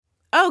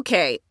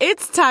Okay,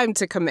 it's time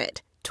to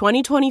commit.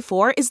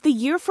 2024 is the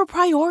year for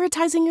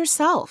prioritizing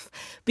yourself.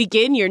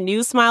 Begin your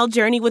new smile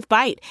journey with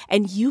Byte,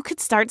 and you could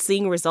start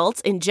seeing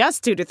results in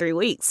just 2 to 3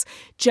 weeks.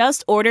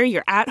 Just order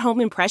your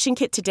at-home impression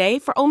kit today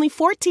for only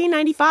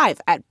 $14.95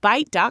 at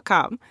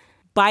Byte.com.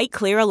 Byte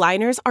Clear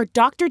aligners are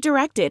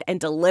doctor-directed and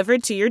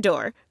delivered to your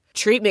door.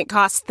 Treatment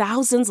costs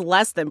thousands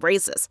less than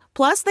braces.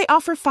 Plus, they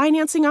offer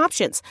financing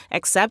options,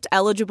 accept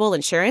eligible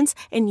insurance,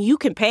 and you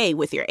can pay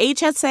with your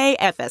HSA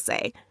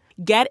FSA.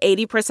 Get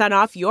 80%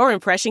 off your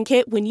impression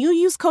kit when you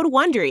use code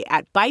WONDERY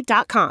at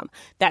Byte.com.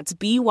 That's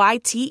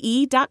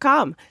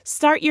BYTE.com.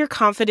 Start your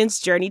confidence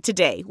journey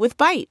today with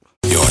Byte.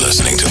 You're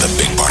listening to The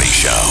Big Party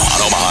Show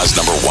on Omaha's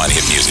 #1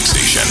 hit music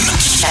station.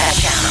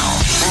 Channel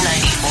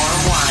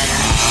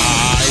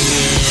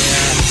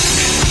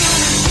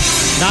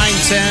 94.1.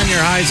 9:10,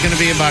 your high is going to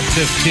be about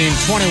 15.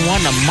 21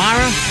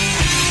 tomorrow.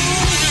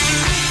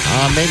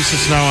 Maybe some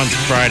snow on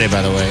Friday,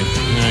 by the way.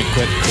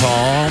 Quick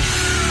call.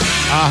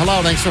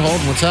 Hello, thanks for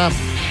holding. What's up?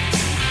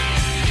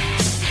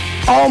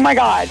 Oh, my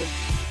God.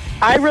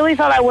 I really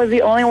thought I was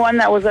the only one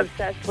that was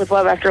obsessed with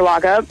Love After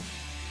Lockup.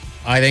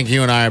 I think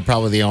you and I are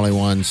probably the only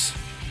ones.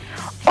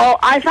 Oh,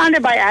 I found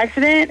it by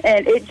accident,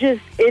 and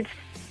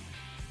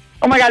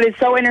oh, my God, it's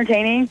so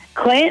entertaining.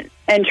 Clint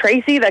and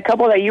Tracy, the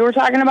couple that you were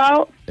talking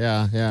about.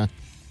 Yeah.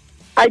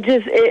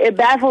 It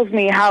baffles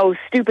me how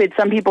stupid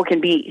some people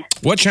can be.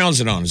 What channel is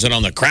it on? Is it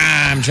on the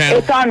crime channel?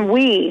 It's on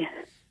Wii.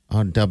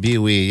 On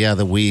WE,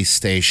 the Wii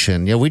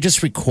station. Yeah, we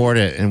just record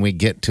it and we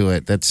get to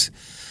it. I'd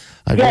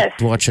like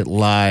to watch it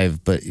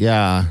live, but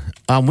yeah.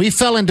 We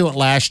fell into it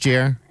last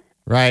year,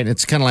 right?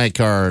 It's kind of like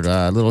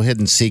our little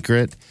hidden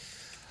secret.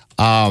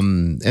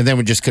 And then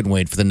we just couldn't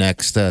wait for the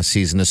next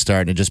season to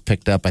start, and it just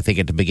picked up, I think,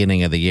 at the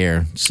beginning of the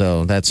year.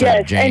 So that's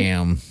our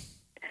jam.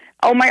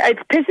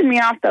 It's pissing me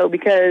off, though,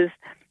 because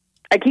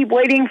I keep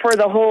waiting for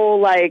the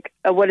whole,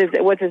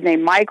 what's his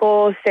name?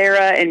 Michael,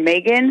 Sarah, and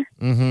Megan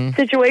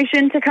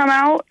situation to come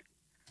out.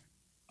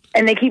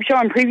 And they keep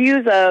showing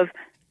previews of,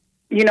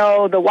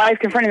 the wife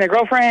confronting the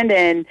girlfriend.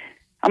 And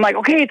I'm like,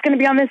 okay, it's going to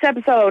be on this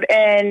episode.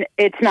 And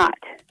it's not.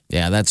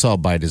 Yeah, that's all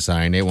by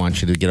design. They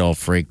want you to get all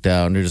freaked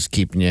out, and they're just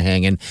keeping you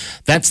hanging.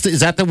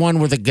 Is that the one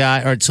where the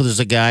guy, so there's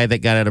a guy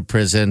that got out of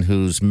prison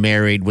who's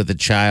married with a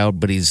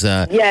child, but he's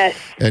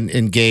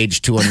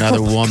engaged to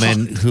another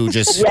woman who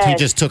he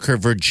just took her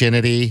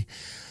virginity.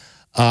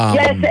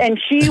 Yes, and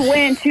she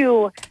went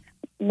to...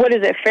 What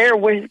is it?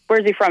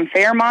 Where's he from?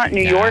 Fairmont,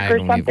 New York, or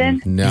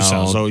something?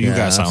 No, you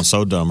guys sound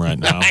so dumb right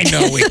now. I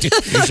know we do.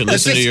 You should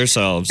listen to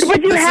yourselves.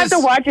 But you have to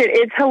watch it.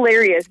 It's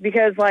hilarious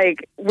because,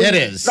 it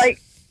is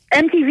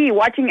MTV.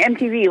 Watching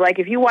MTV,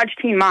 if you watch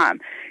Teen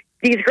Mom,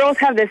 these girls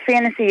have this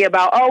fantasy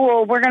about,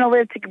 we're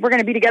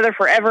gonna be together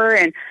forever,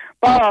 and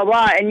blah blah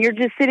blah, and you're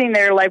just sitting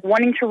there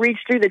wanting to reach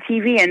through the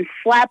TV and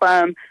slap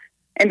them,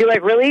 and be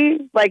like, really?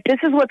 This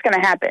is what's gonna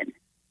happen.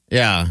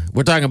 Yeah,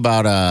 we're talking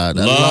about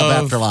Love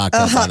After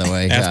Lockup, by the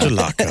way. After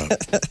Lockup.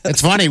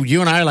 It's funny.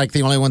 You and I are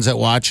the only ones that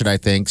watch it, I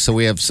think, so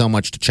we have so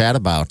much to chat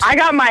about. I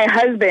got my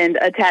husband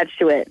attached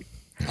to it.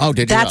 Oh,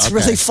 did you? That's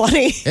really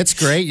funny. It's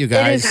great, you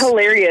guys. It is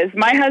hilarious.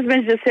 My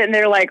husband's just sitting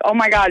there oh,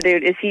 my God,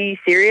 dude, is he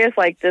serious?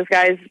 This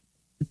guy's...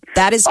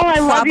 That is I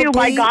love you,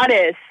 my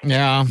goddess.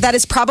 Yeah. That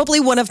is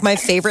probably one of my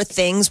favorite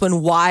things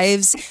when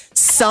wives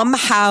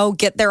somehow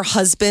get their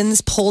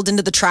husbands pulled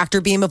into the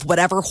tractor beam of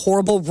whatever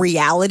horrible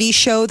reality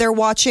show they're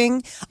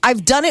watching.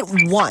 I've done it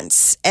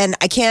once, and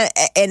I can't.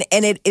 And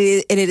it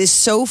is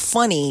so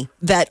funny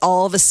that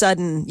all of a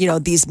sudden,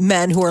 these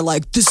men who are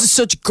like, "This is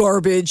such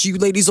garbage. You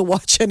ladies will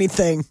watch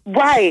anything."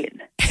 Right.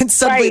 And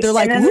suddenly they're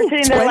like, and then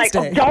they're sitting there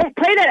Wednesday. don't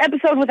play that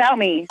episode without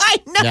me. I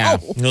know. Yeah.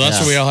 Well, that's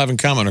what we all have in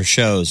common, our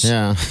shows.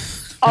 Yeah.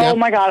 Oh,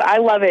 my God. I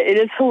love it. It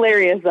is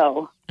hilarious,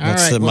 though.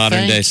 That's the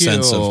modern day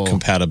sense of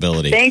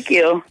compatibility. Thank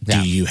you.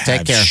 Do you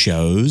have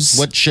shows?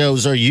 What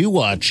shows are you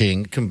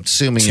watching,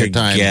 consuming your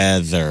time?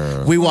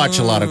 Together. We watch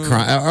a lot of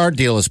crime. Our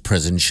deal is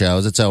prison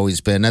shows. It's always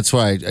been. That's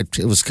why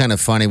it was kind of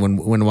funny when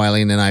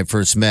Wileen and I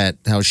first met,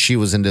 how she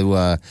was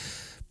into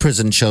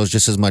prison shows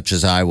just as much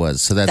as I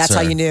was. So that's how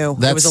you knew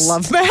it was a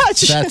love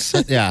match. That's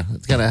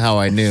kind of how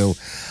I knew.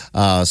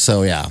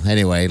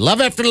 Anyway,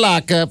 Love After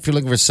Lockup. If you're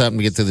looking for something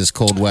to get through this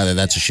cold weather,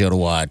 that's a show to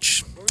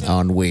watch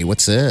on Wii.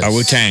 What's this?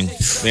 Wu-Tang.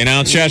 They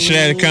announced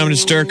yesterday they're coming to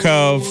Stir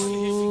Cove.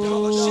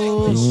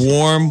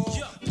 Warm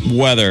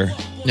weather.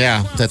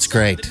 Yeah, that's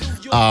great.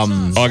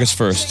 August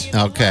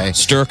 1st. Okay.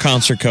 Stir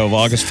Concert Cove,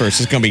 August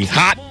 1st. It's going to be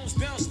hot.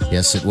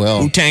 Yes, it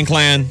will. Wu-Tang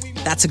Clan.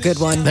 That's a good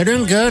one. They're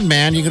doing good,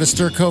 man. You go to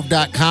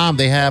stircove.com.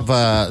 They have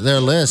their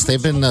list.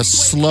 They've been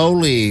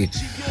slowly,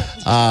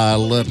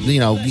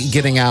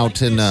 getting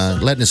out and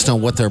letting us know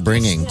what they're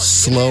bringing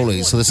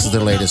slowly. So this is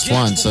their latest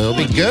one. So it'll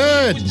be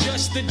good.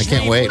 I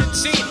can't wait.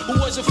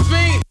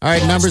 All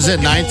right, numbers at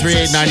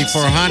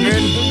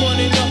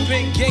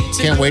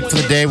 938-9400. Can't wait for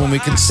the day when we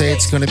can say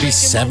it's going to be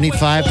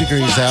 75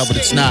 degrees out, but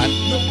it's not.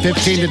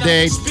 15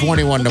 today,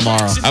 21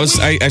 tomorrow.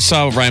 I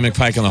saw Ryan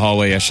McPike in the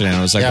hallway yesterday, and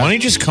I was like, why don't you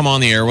just come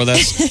on the air with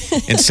us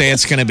and say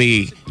it's going to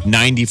be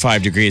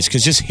 95 degrees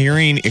because just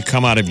hearing it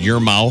come out of your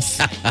mouth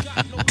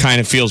kind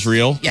of feels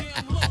real. Yeah.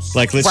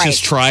 Like, let's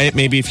just try it.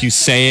 Maybe if you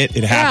say it,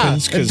 it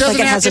happens. It doesn't Like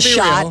it have has to a be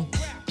shot. real.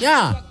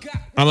 Yeah.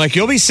 I'm like,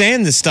 you'll be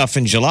saying this stuff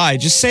in July.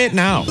 Just say it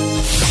now.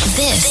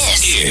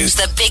 This is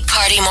the Big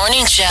Party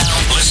Morning Show.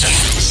 Listen.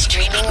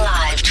 Streaming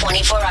live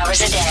 24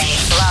 hours a day.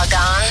 Log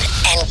on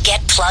and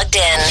get plugged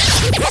in.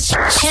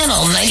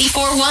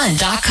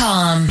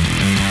 Channel941.com.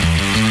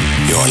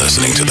 You're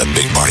listening to The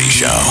Big Party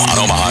Show on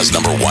Omaha's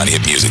number one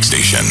hit music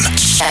station.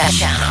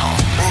 Channel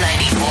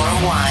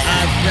 941.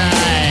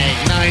 Right,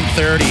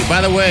 9:30.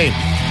 By the way,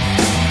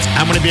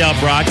 I'm going to be out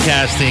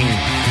broadcasting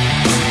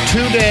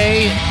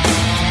today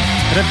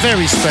at a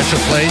very special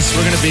place.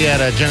 We're going to be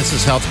at a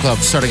Genesis Health Club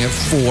starting at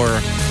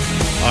 4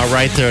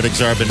 right there at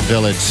Exarban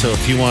Village. So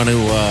if you want to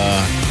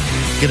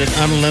get an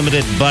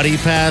unlimited buddy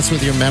pass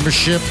with your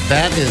membership,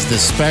 that is the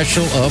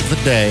special of the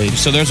day.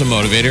 So there's a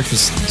motivator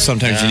because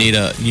sometimes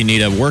you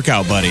need a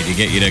workout buddy to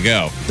get you to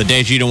go. The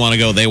days you don't want to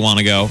go, they want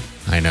to go.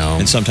 I know.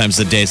 And sometimes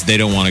the days they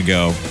don't want to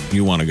go,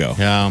 you want to go.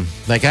 Yeah.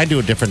 Like I do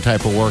a different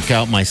type of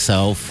workout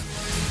myself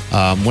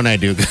when I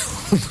do go.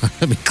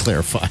 Let me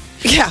clarify.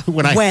 Yeah.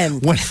 When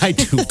I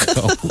do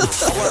go.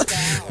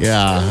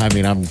 Yeah. I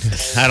mean, I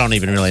don't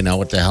even really know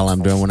what the hell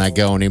I'm doing when I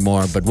go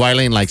anymore. But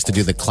Wileen likes to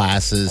do the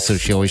classes, so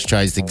she always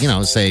tries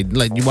to, say,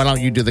 like, why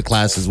don't you do the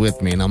classes with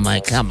me? And I'm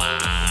like, come on.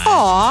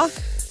 Aw.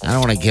 I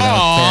don't want to get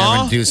out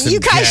there and do some You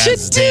guys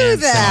jazz should do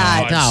dance.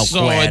 that. No, Oh,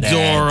 so quit it.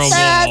 adorable.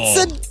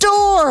 That's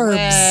adorbs.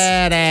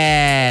 Quit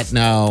it.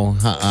 No,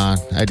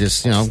 I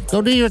just,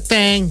 go do your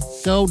thing.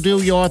 Go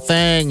do your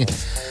thing.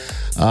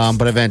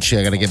 But eventually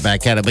I got to get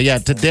back at it. But yeah,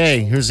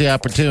 today, here's the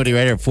opportunity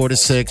right here, 4 to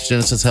 6,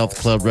 Genesis Health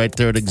Club right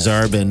there at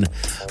Exarban.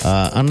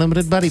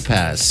 Unlimited Buddy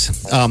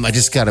Pass. I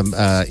just got an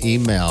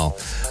email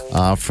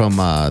from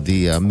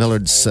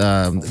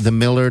the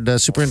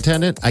Millard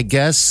superintendent. I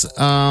guess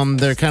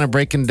they're kind of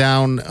breaking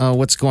down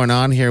what's going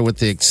on here with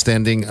the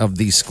extending of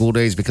these school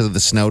days because of the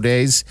snow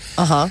days.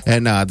 Uh-huh.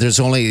 And there's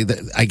only,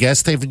 I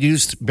guess they've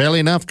used barely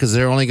enough because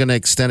they're only going to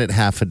extend it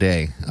half a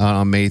day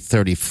on May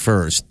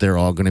 31st. They're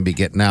all going to be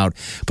getting out.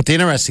 But the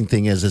interesting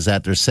thing is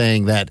that they're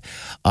saying that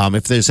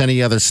if there's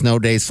any other snow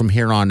days from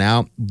here on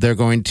out, they're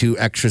going to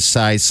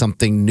exercise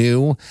something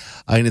new,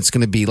 and it's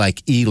going to be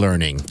like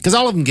e-learning because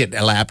all of them get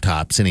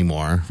laptops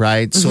anymore,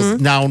 right? So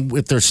now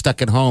if they're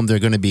stuck at home, they're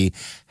going to be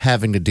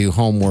having to do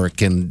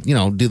homework and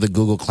do the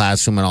Google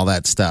Classroom and all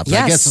that stuff.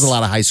 Yes. I guess there's a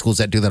lot of high schools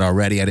that do that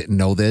already. I didn't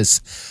know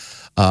this.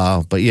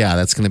 But yeah,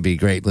 that's going to be a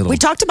great little. We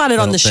talked about it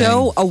on the thing.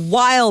 show a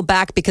while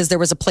back because there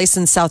was a place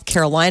in South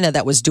Carolina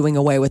that was doing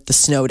away with the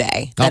snow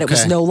day. That it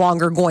was Okay. no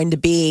longer going to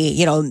be,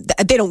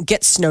 they don't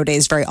get snow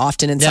days very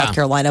often in South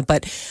Carolina,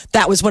 but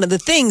that was one of the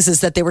things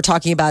is that they were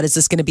talking about, is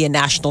this going to be a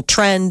national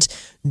trend,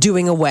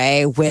 doing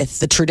away with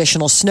the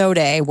traditional snow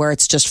day where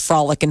it's just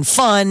frolic and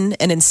fun.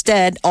 And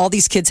instead, all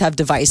these kids have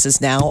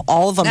devices now.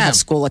 All of them have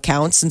school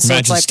accounts. And so Imagine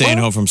it's like, staying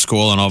home from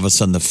school and all of a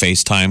sudden the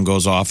FaceTime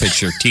goes off.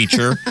 It's your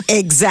teacher.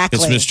 Exactly.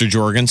 It's Mr.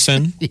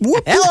 Jorgensen.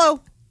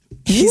 Hello.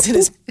 He's in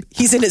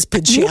his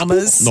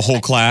pajamas. The whole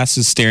class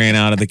is staring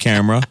out of the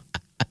camera.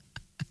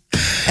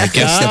 I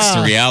guess that's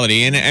the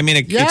reality. And I mean,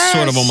 it's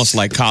sort of almost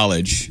like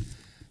college.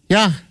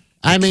 Yeah.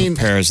 I mean,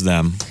 Prepares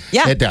them.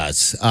 Yeah. It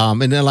does.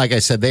 And then, like I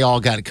said, they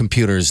all got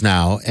computers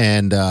now.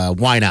 And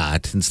why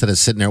not? Instead of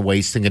sitting there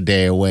wasting a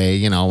day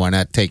away, why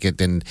not take it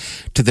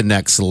to the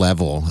next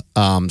level?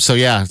 So,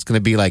 yeah, it's going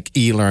to be like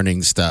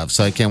e-learning stuff.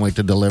 So I can't wait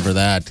to deliver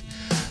that to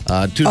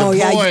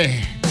the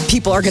boy.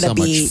 People are going to So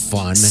be much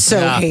fun. so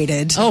Yeah.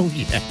 hated. Oh,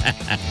 yeah.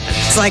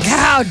 It's like,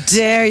 how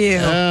dare you?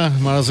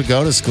 Might as well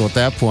go to school at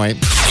that point.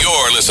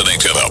 You're listening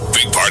to The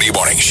Big Party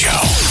Morning Show.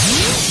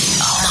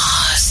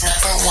 Omaha's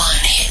number one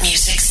hit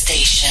music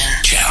station.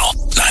 Channel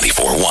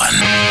 94.1.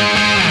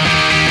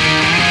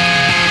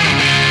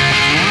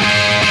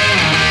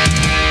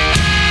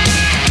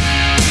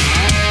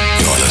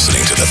 You're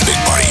listening to The Big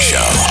Party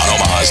Show on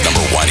Omaha's number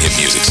one hit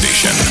music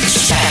station.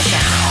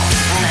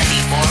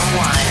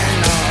 Channel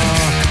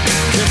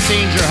 94.1.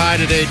 15's your high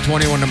today,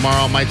 21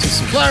 tomorrow. Might see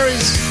some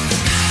flurries.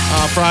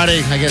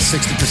 Friday, I guess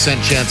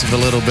 60% chance of a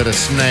little bit of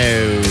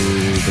snow,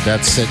 but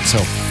that's it so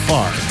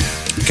far.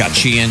 Got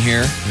Chi in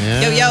here.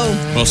 Yeah.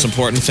 Yo. Most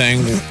important thing.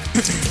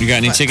 You got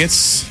any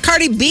tickets?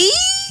 Cardi B?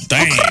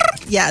 Dang.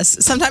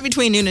 Yes, sometime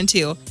between noon and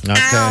 2. Okay.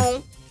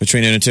 Ow.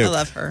 Between noon and 2. I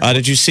love her.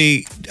 Did you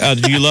see,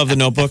 did you love The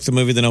Notebook, the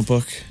movie The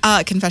Notebook?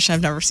 Confession,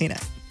 I've never seen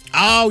it.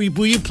 Oh,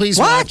 will you please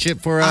watch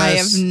it for us? I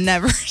have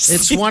never seen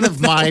It's one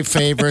of my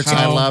favorites.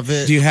 I love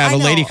it. Do you have I a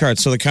lady know. card?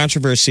 So the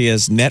controversy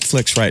is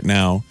Netflix right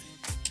now,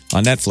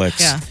 on Netflix,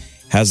 Yeah.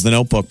 has The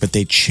Notebook, but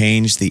they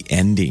changed the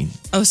ending.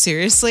 Oh,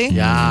 seriously?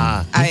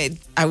 Yeah.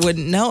 I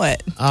wouldn't know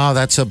it. Oh,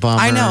 that's a bummer.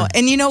 I know.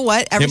 And you know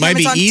what? Every It might time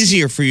be it's on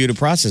easier for you to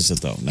process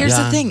it, though. Here's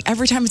Yeah. the thing.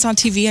 Every time it's on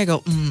TV, I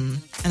go, and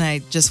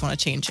I just want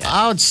to change it.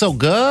 Oh, it's so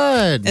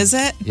good. Is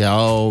it? Yeah,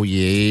 oh,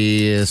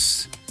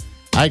 yes.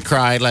 I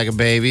cried like a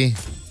baby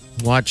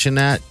watching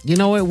that. You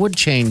know, it would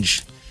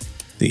change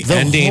The the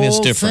ending is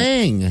whole different.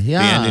 thing. Yeah.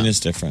 The ending is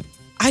different.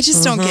 I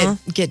just don't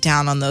get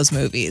down on those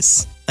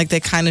movies. Like they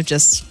kind of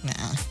just, nah.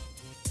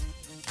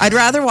 I'd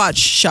rather watch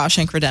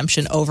Shawshank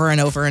Redemption over and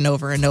over and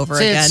over and over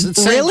again.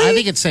 Really? I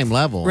think it's same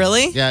level.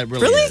 Really? Yeah, it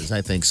really is.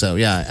 I think so.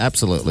 Yeah,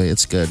 absolutely.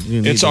 It's good.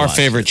 It's our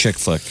favorite chick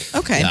flick.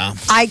 Okay. Yeah.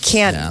 I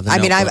can't. Yeah, the I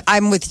mean, Notebook.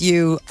 I'm with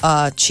you,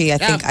 Chi. I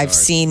think I've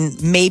seen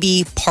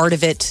maybe part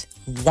of it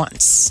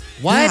once.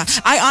 What? Yeah.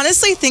 I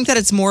honestly think that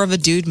it's more of a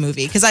dude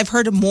movie because I've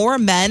heard more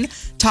men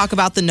talk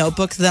about The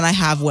Notebook than I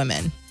have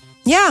women.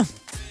 Yeah.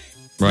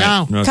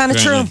 Right. No. Kinda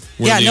true.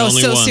 We're yeah, the no,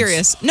 only so ones.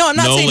 serious. No, I'm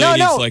not No saying ladies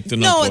no. like the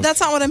No, Notebook.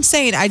 that's not what I'm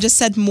saying. I just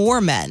said more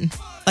men.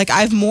 Like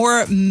I have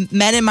more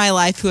men in my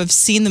life who have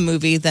seen the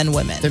movie than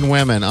women. Than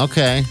women.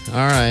 Okay. All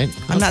right.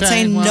 I'm not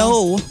saying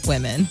no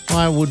women.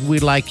 Why would we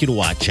like you to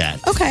watch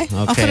that? Okay.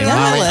 I'll put Okay. it on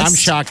my Molly, list. I'm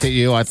shocked at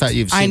you. I thought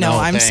you've seen I know, the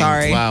whole I'm thing.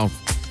 sorry. Wow.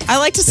 I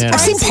like to Yeah. I've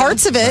surprise seen you.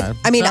 parts of it.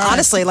 I mean, All right.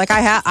 honestly, like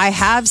I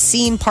have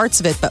seen parts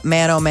of it, but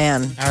man, oh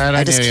man, All right, I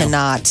I just knew you.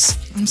 cannot.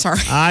 I'm sorry.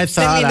 I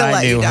thought mean to I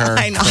let you knew down. her.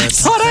 I know. but-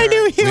 Thought I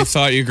knew you. We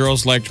thought you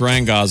girls liked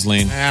Ryan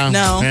Gosling. Yeah,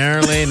 No.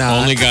 Apparently not.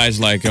 Only guys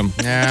like him.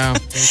 Yeah.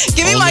 Give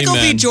me Only Michael B.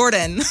 men.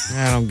 Jordan.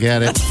 I don't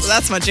get it.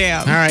 That's my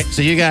jam. All right.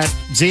 So you got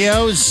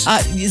Zio's.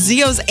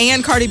 Zio's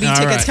and Cardi B All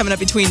tickets right. coming up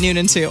between noon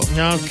and 2.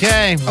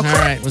 Okay. All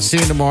right. We'll see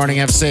you in the morning.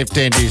 Have a safe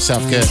day and do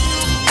yourself good.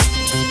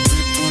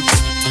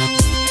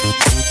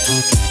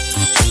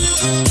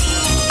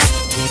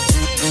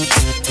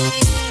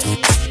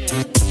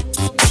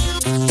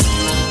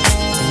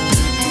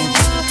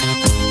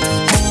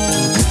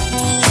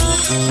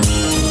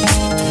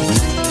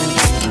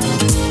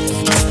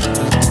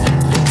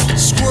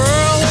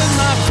 Squirrel in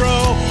my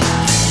fro,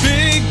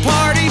 big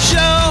party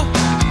show.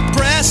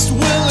 Breast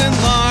will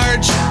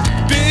enlarge,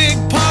 big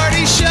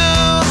party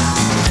show.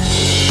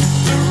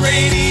 The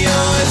radio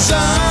is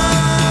on.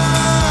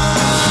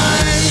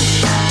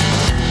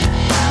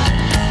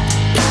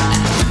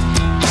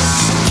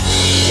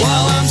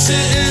 While I'm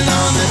sitting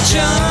on the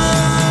john.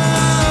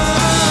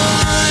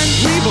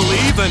 We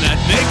believe in a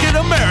naked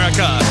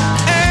America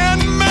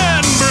and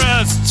man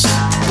breasts.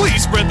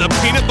 Please spread the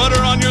peanut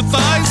butter on your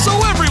thighs so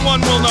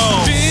everyone will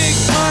know. Big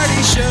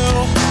party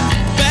show.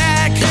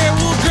 Back hair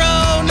will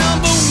grow.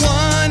 Number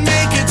one,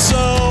 make it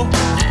so.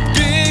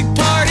 Big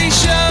party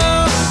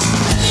show.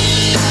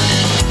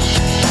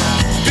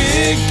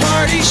 Big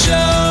party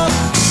show.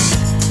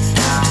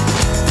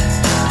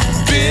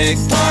 Big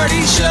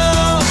party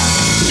show.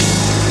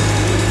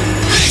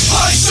 Big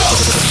Party Show.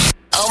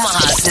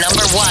 Omaha's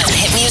number one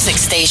hit music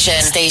station.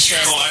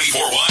 Channel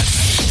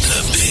 94.1.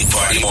 The Big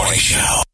Party Morning Show.